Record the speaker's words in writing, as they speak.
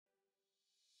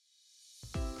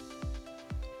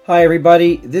Hi,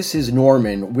 everybody. This is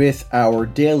Norman with our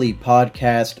daily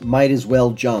podcast, Might As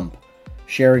Well Jump,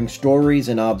 sharing stories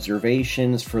and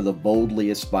observations for the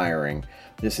boldly aspiring.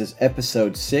 This is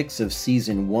episode 6 of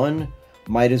season 1,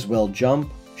 Might As Well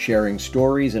Jump, sharing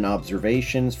stories and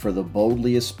observations for the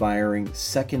boldly aspiring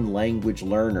second language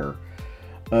learner.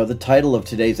 The title of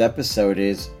today's episode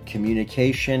is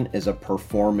Communication is a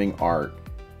Performing Art.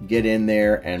 Get in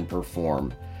there and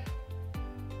perform.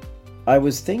 I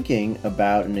was thinking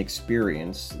about an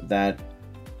experience that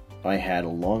I had a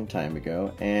long time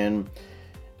ago, and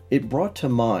it brought to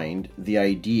mind the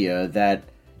idea that,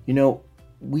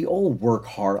 we all work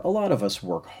hard. A lot of us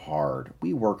work hard.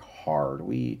 We work hard.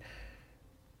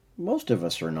 Most of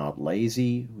us are not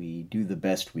lazy. We do the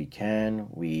best we can.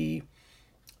 We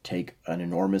take an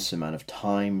enormous amount of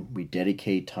time. We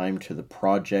dedicate time to the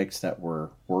projects that we're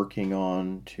working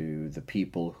on, to the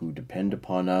people who depend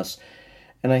upon us.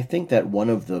 And I think that one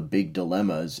of the big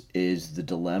dilemmas is the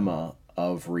dilemma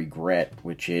of regret,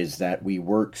 which is that we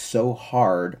work so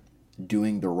hard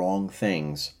doing the wrong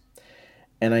things.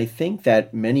 And I think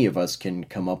that many of us can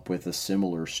come up with a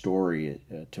similar story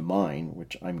to mine,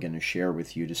 which I'm going to share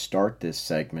with you to start this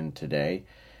segment today.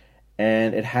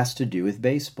 And it has to do with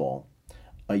baseball.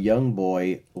 A young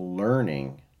boy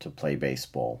learning to play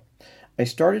baseball. I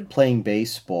started playing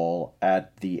baseball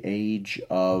at the age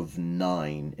of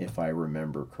 9, if I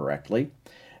remember correctly,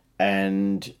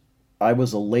 and I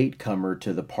was a latecomer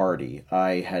to the party.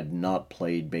 I had not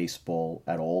played baseball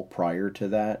at all prior to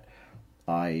that.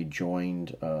 I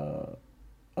joined a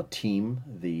team,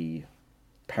 the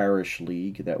parish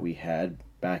league that we had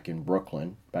back in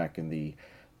Brooklyn, back in the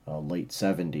late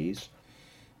 70s,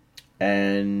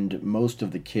 and most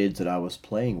of the kids that I was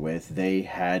playing with, they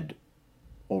had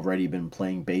already been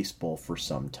playing baseball for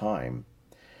some time.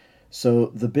 So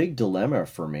the big dilemma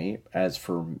for me, as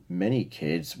for many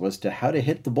kids, was to how to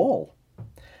hit the ball.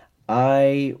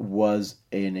 I was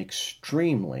an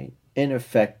extremely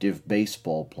ineffective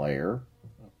baseball player,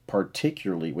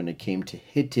 particularly when it came to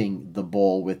hitting the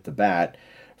ball with the bat,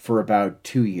 for about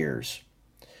 2 years.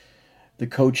 The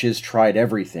coaches tried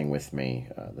everything with me.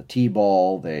 The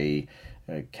T-ball, they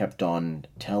kept on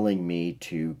telling me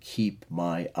to keep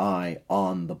my eye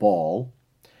on the ball.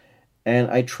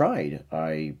 And I tried.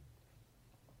 I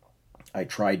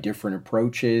tried different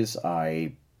approaches.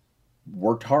 I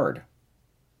worked hard.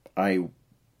 I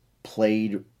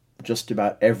played just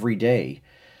about every day.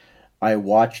 I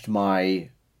watched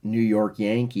my New York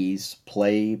Yankees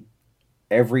play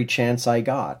every chance I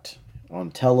got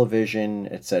on television,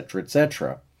 etc.,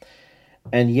 etc.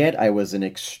 And yet I was an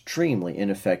extremely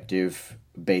ineffective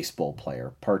baseball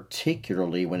player,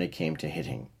 particularly when it came to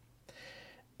hitting.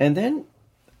 And then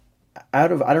I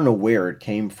don't know where it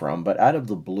came from, but out of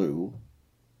the blue,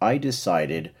 I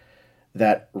decided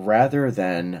that rather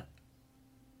than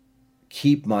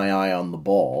keep my eye on the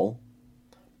ball,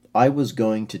 I was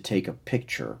going to take a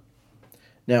picture.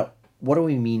 Now, what do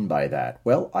we mean by that?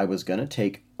 Well, I was going to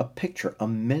take a picture, a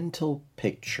mental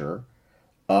picture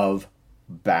of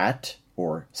bat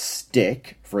or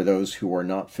stick, for those who are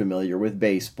not familiar with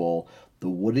baseball, the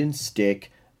wooden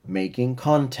stick making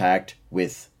contact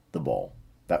with the ball.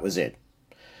 That was it.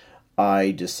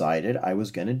 I decided I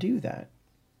was going to do that.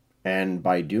 And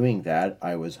by doing that,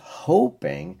 I was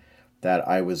hoping that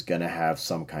I was going to have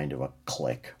some kind of a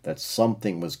click, that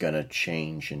something was going to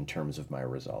change in terms of my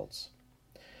results.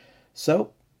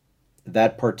 So,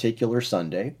 that particular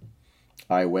Sunday,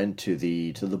 I went to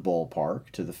the ballpark,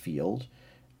 to the field,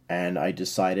 and I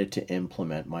decided to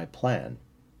implement my plan.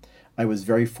 I was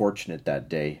very fortunate that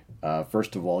day.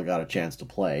 First of all, I got a chance to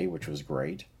play, which was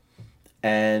great.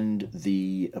 And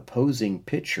the opposing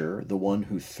pitcher, the one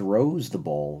who throws the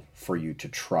ball for you to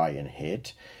try and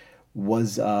hit,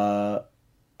 was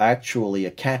actually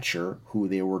a catcher who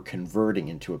they were converting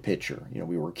into a pitcher.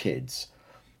 We were kids.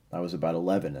 I was about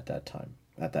 11 at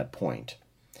that point.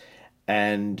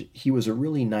 And he was a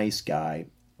really nice guy,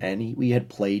 and we had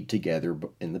played together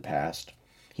in the past.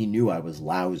 He knew I was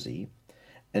lousy,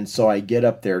 and so I get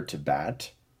up there to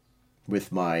bat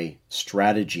with my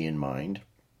strategy in mind,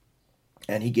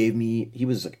 and he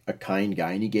was a kind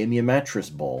guy, and he gave me a mattress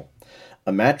ball.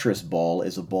 A mattress ball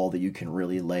is a ball that you can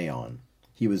really lay on.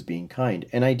 He was being kind,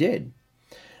 and I did.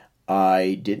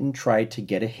 I didn't try to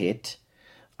get a hit.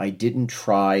 I didn't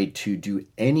try to do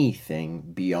anything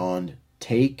beyond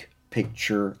take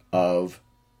picture of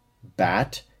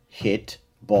bat, hit,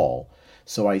 ball.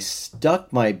 So I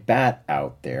stuck my bat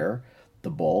out there. The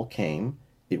ball came.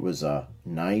 It was a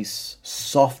nice,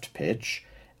 soft pitch,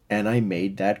 and I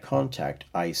made that contact.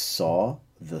 I saw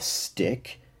the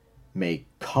stick make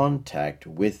contact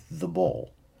with the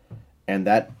ball. And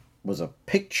that was a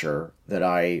picture that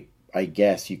I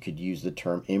guess you could use the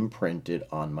term imprinted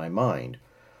on my mind.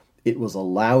 It was a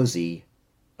lousy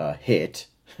hit.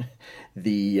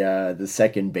 The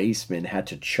second baseman had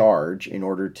to charge in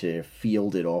order to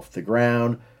field it off the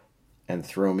ground and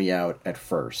throw me out at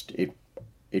first.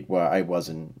 I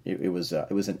wasn't it was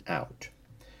an out.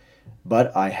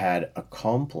 But I had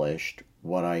accomplished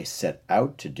what I set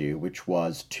out to do, which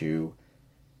was to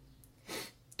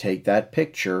take that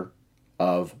picture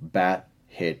of bat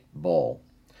hit ball.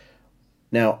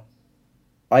 Now,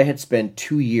 I had spent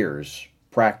 2 years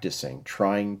practicing,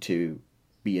 trying to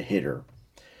be a hitter.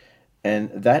 And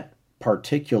that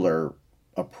particular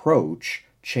approach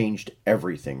changed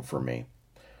everything for me.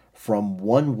 From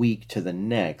 1 week to the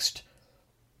next,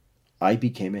 I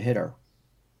became a hitter.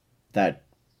 That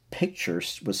picture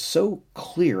was so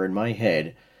clear in my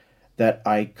head that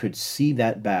I could see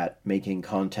that bat making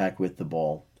contact with the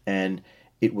ball. And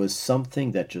it was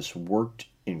something that just worked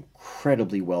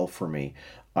incredibly well for me.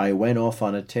 I went off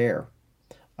on a tear.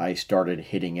 I started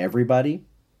hitting everybody.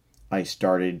 I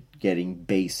started getting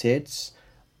base hits.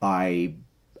 I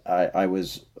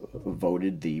was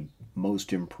voted the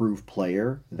most improved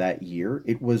player that year.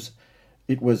 It was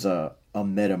a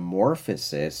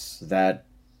metamorphosis that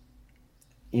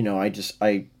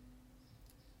it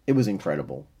was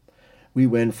incredible. We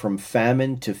went from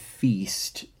famine to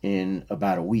feast in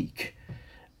about a week,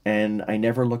 and I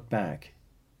never looked back.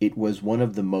 It was one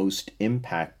of the most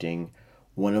impacting,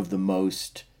 one of the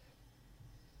most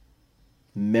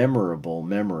memorable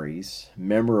memories,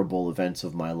 memorable events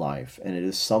of my life, and it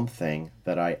is something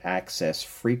that I access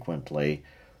frequently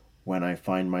when I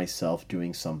find myself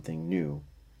doing something new.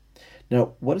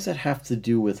 Now, what does that have to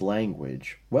do with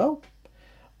language? Well,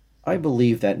 I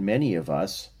believe that many of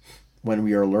us, when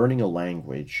we are learning a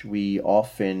language, we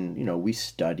often, we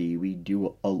study, we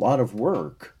do a lot of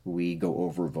work. We go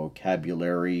over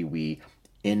vocabulary, we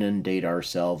inundate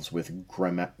ourselves with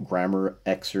grammar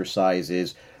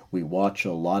exercises, we watch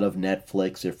a lot of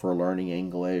Netflix if we're learning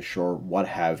English or what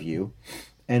have you,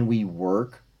 and we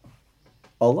work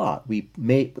a lot.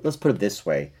 Let's put it this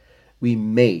way, we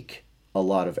make a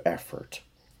lot of effort.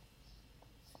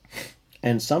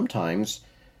 And sometimes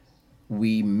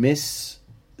we miss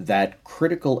that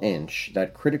critical inch,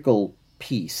 that critical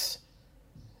piece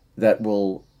that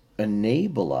will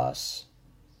enable us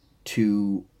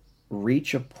to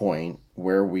reach a point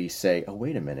where we say, oh,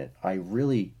 wait a minute, I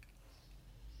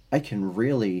can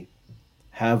really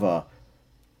have a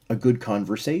good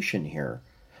conversation here.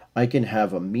 I can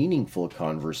have a meaningful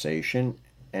conversation,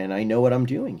 and I know what I'm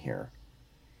doing here.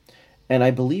 And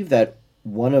I believe that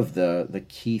one of the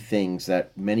key things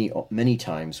that many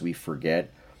times we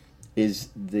forget is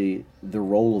the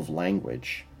role of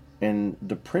language. And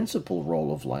the principal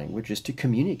role of language is to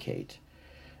communicate.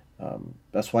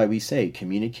 That's why we say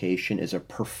communication is a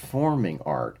performing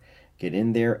art. Get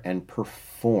in there and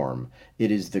perform.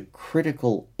 It is the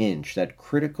critical inch, that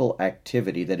critical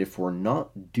activity that if we're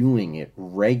not doing it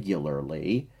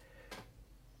regularly,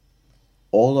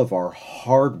 all of our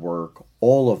hard work,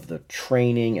 all of the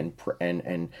training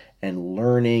and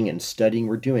learning and studying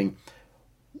we're doing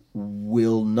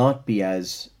will not be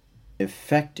as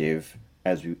effective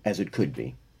as it could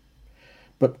be.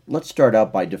 But let's start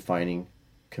out by defining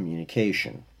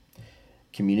communication.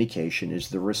 Communication is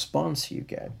the response you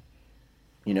get.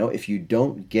 If you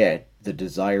don't get the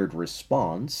desired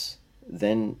response,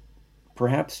 then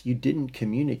perhaps you didn't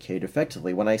communicate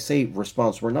effectively. When I say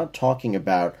response, we're not talking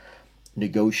about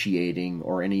negotiating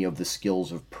or any of the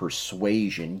skills of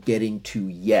persuasion, getting to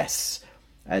yes,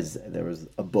 as there was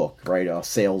a book, right, a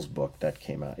sales book that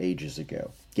came out ages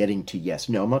ago, getting to yes.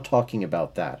 No, I'm not talking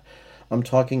about that. I'm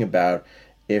talking about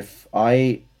if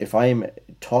I am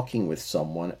talking with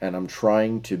someone and I'm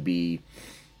trying to be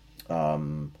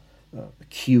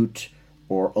cute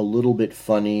or a little bit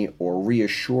funny or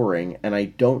reassuring, and I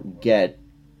don't get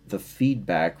the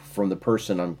feedback from the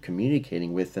person I'm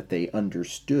communicating with that they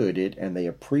understood it and they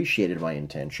appreciated my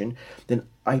intention, then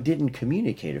I didn't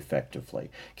communicate effectively.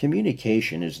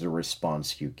 Communication is the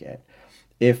response you get.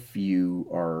 If you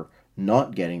are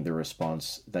not getting the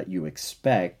response that you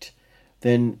expect,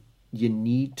 then you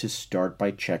need to start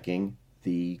by checking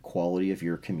the quality of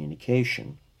your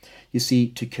communication. You see,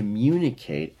 to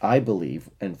communicate, I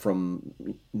believe, and from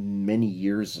many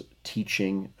years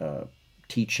teaching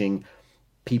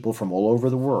people from all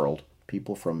over the world,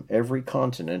 people from every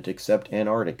continent except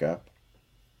Antarctica,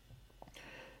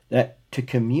 that to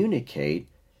communicate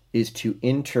is to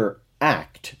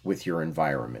interact with your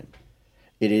environment.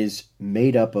 It is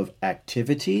made up of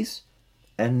activities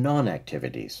and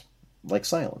non-activities, like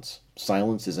silence.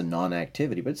 Silence is a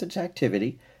non-activity, but it's an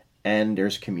activity, and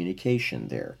there's communication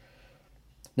there.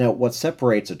 Now, what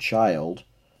separates a child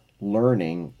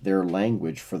learning their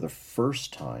language for the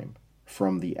first time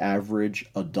from the average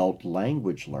adult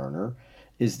language learner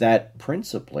is that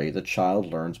principally the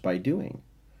child learns by doing.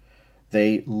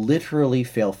 They literally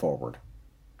fail forward.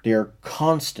 They're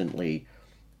constantly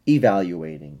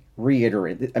evaluating,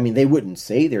 reiterating. I mean, they wouldn't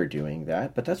say they're doing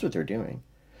that, but that's what they're doing.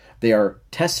 They are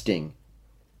testing.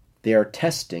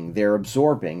 They're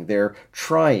absorbing, they're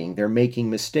trying, they're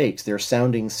making mistakes, they're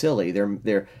sounding silly,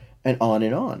 they're and on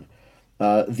and on.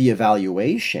 The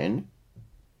evaluation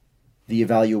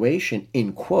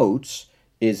in quotes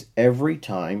is every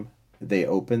time they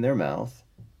open their mouth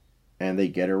and they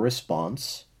get a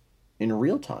response in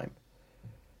real time.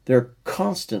 They're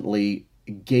constantly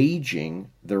gauging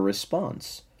the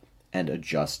response and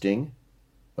adjusting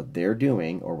what they're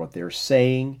doing or what they're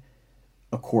saying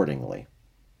accordingly.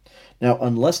 Now,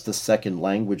 unless the second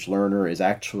language learner is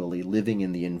actually living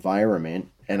in the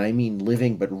environment, and I mean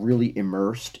living but really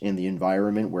immersed in the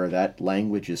environment where that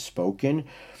language is spoken,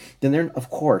 then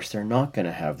of course they're not going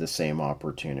to have the same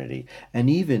opportunity. And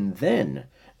even then,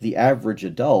 the average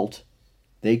adult,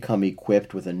 they come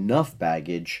equipped with enough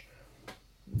baggage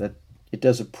that it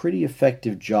does a pretty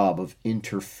effective job of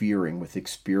interfering with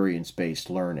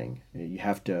experience-based learning. You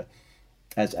have to,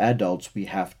 as adults, we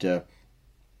have to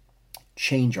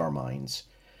change our minds.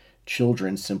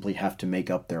 Children simply have to make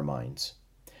up their minds.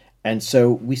 And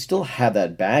so we still have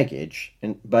that baggage,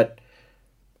 but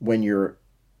when you're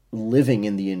living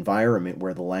in the environment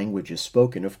where the language is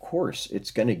spoken, of course,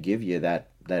 it's going to give you that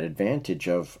advantage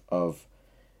of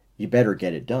you better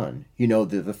get it done. You know,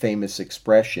 the famous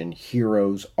expression,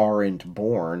 heroes aren't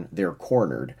born, they're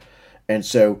cornered. And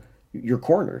so you're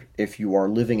cornered if you are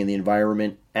living in the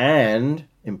environment, and,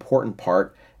 important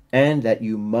part, and that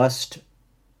you must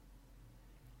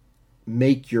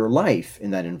make your life in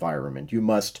that environment. You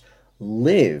must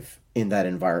live in that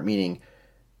environment, meaning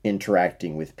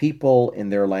interacting with people in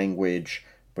their language,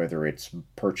 whether it's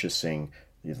purchasing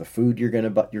the food you're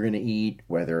going to eat,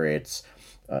 whether it's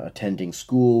attending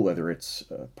school, whether it's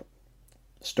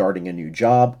starting a new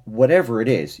job, whatever it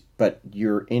is, but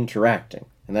you're interacting,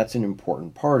 and that's an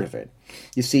important part of it.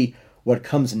 You see, what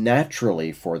comes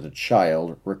naturally for the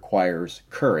child requires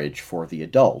courage for the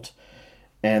adult,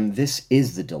 and this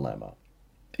is the dilemma.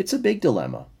 It's a big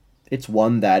dilemma. It's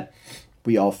one that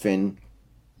we often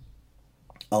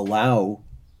allow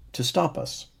to stop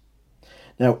us.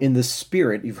 Now, in the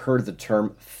spirit, you've heard the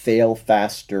term fail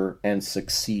faster and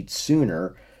succeed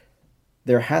sooner.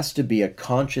 There has to be a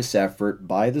conscious effort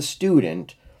by the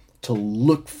student to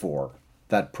look for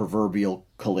that proverbial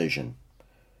collision,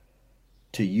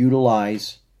 to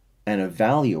utilize and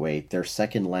evaluate their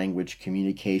second language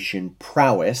communication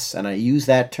prowess, and I use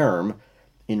that term,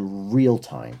 in real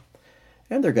time.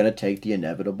 And they're going to take the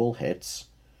inevitable hits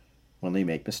when they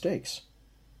make mistakes.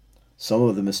 Some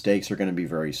of the mistakes are going to be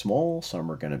very small,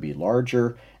 some are going to be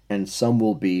larger, and some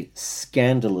will be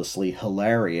scandalously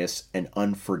hilarious and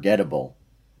unforgettable.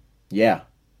 Yeah,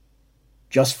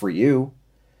 just for you.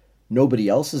 Nobody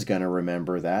else is going to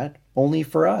remember that. Only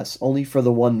for us. Only for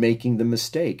the one making the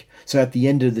mistake. So at the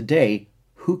end of the day,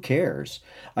 who cares?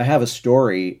 I have a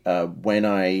story when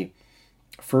I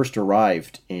first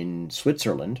arrived in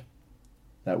Switzerland.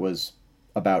 That was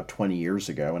about 20 years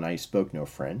ago, and I spoke no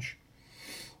French.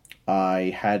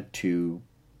 I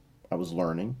was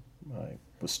learning. I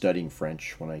was studying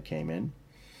French when I came in.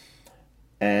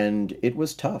 And it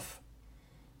was tough.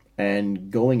 And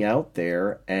going out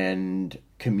there and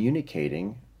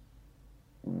communicating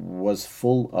was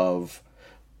full of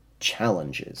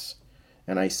challenges.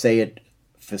 And I say it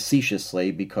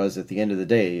facetiously because at the end of the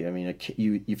day, I mean,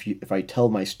 if I tell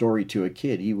my story to a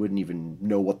kid, he wouldn't even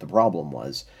know what the problem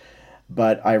was.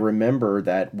 But I remember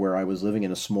that where I was living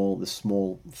in this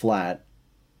small flat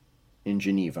in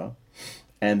Geneva,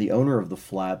 and the owner of the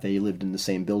flat, they lived in the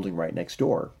same building right next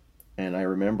door. And I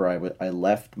remember I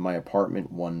left my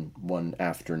apartment one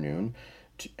afternoon,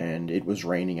 and it was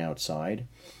raining outside,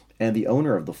 and the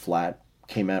owner of the flat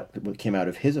came out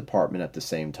of his apartment at the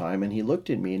same time, and he looked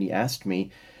at me and he asked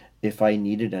me if I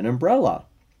needed an umbrella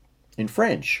in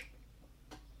French.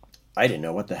 I didn't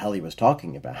know what the hell he was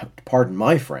talking about. Pardon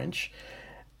my French.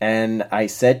 And I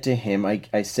said to him,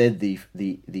 I said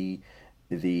the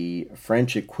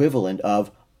French equivalent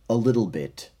of a little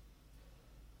bit.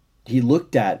 He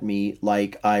looked at me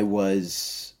like I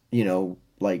was,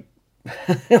 like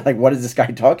what is this guy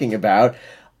talking about?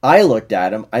 I looked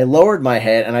at him, I lowered my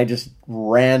head, and I just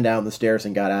ran down the stairs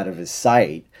and got out of his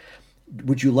sight.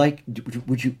 Do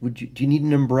you need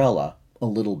an umbrella? A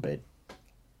little bit.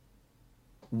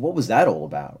 What was that all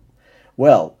about?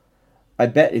 Well, I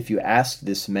bet if you asked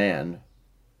this man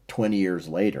 20 years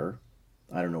later,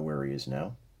 I don't know where he is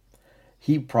now,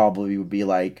 he probably would be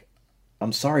like,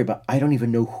 I'm sorry, but I don't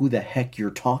even know who the heck you're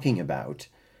talking about.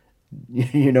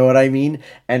 You know what I mean?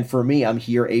 And for me, I'm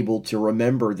here able to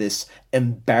remember this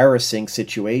embarrassing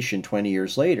situation 20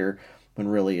 years later when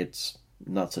really it's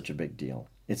not such a big deal.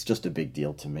 It's just a big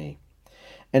deal to me.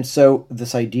 And so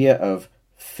this idea of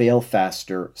fail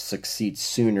faster, succeed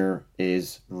sooner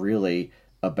is really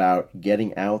about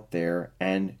getting out there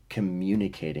and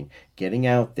communicating, getting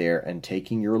out there and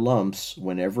taking your lumps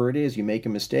whenever it is you make a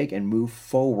mistake and move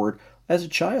forward as a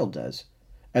child does,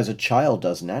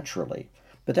 naturally.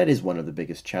 But that is one of the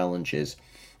biggest challenges.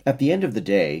 At the end of the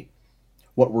day,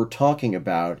 what we're talking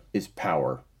about is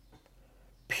power.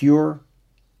 Pure,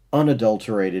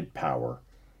 unadulterated power.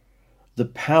 The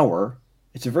power,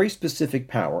 it's a very specific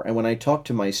power. And when I talk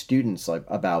to my students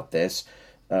about this,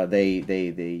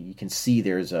 you can see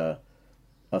there's a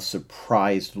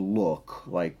surprised look.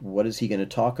 Like, what is he going to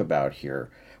talk about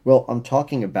here? Well, I'm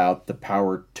talking about the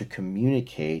power to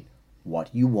communicate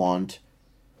what you want,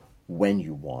 when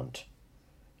you want.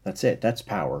 That's it. That's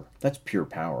power. That's pure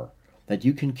power. That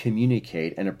you can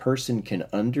communicate and a person can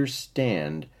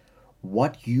understand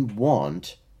what you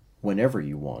want whenever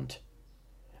you want.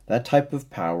 That type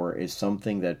of power is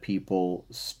something that people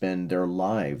spend their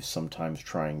lives sometimes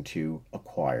trying to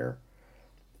acquire.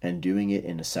 And doing it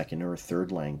in a second or a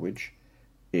third language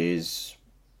is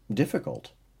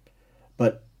difficult.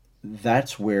 But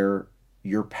that's where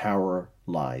your power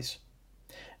lies.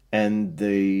 And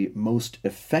the most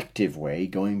effective way,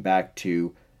 going back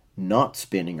to not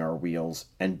spinning our wheels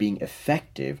and being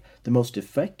effective, the most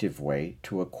effective way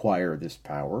to acquire this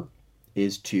power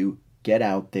is to get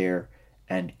out there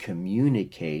and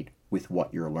communicate with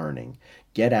what you're learning.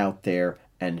 Get out there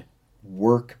and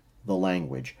work the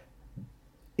language.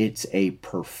 It's a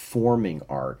performing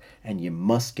art, and you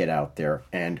must get out there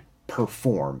and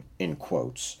perform, in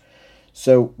quotes.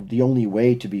 So the only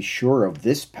way to be sure of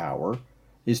this power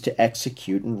is to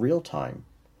execute in real time.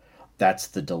 That's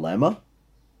the dilemma,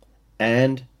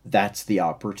 and that's the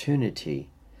opportunity,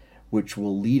 which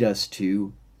will lead us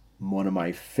to one of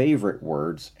my favorite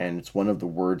words, and it's one of the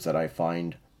words that I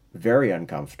find very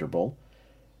uncomfortable,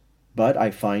 but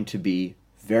I find to be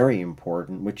very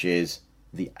important, which is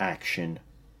the action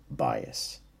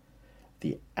bias.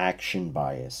 The action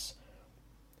bias.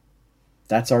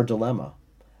 That's our dilemma,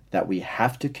 that we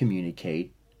have to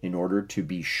communicate in order to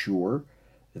be sure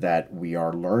that we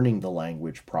are learning the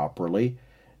language properly.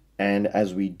 And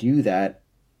as we do that,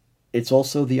 it's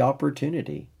also the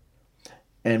opportunity.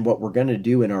 And what we're going to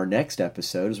do in our next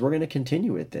episode is we're going to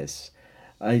continue with this.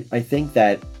 I think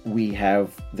that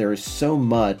there is so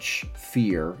much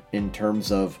fear in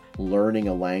terms of learning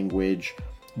a language,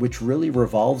 which really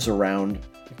revolves around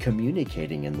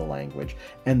communicating in the language.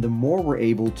 And the more we're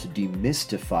able to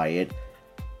demystify it,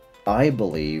 I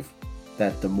believe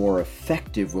that the more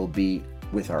effective we'll be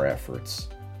with our efforts.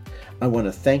 I want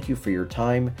to thank you for your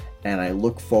time, and I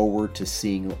look forward to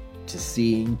sharing,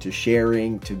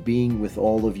 to being with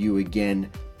all of you again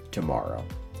tomorrow.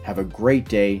 Have a great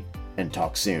day and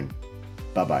talk soon.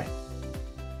 Bye-bye.